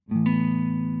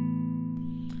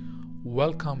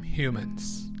Welcome,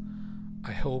 humans.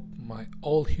 I hope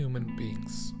all human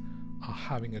beings are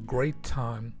having a great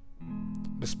time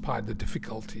despite the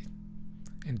difficulty.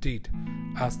 Indeed,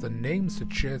 as the name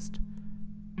suggests,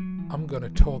 I'm going to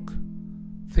talk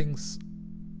things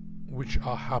which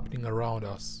are happening around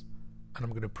us, and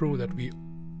I'm going to prove that we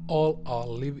all are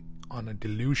living on a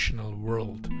delusional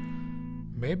world.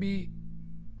 Maybe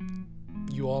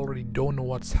you already don't know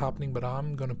what's happening, but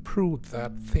I'm going to prove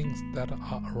that things that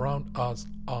are around us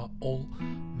are all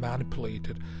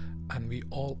manipulated, and we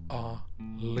all are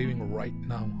living right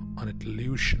now on a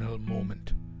delusional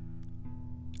moment.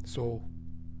 So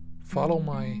follow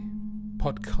my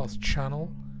podcast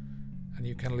channel and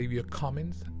you can leave your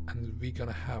comments, and we're going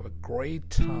to have a great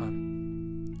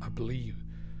time, I believe.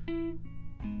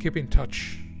 Keep in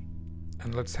touch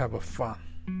and let's have a fun.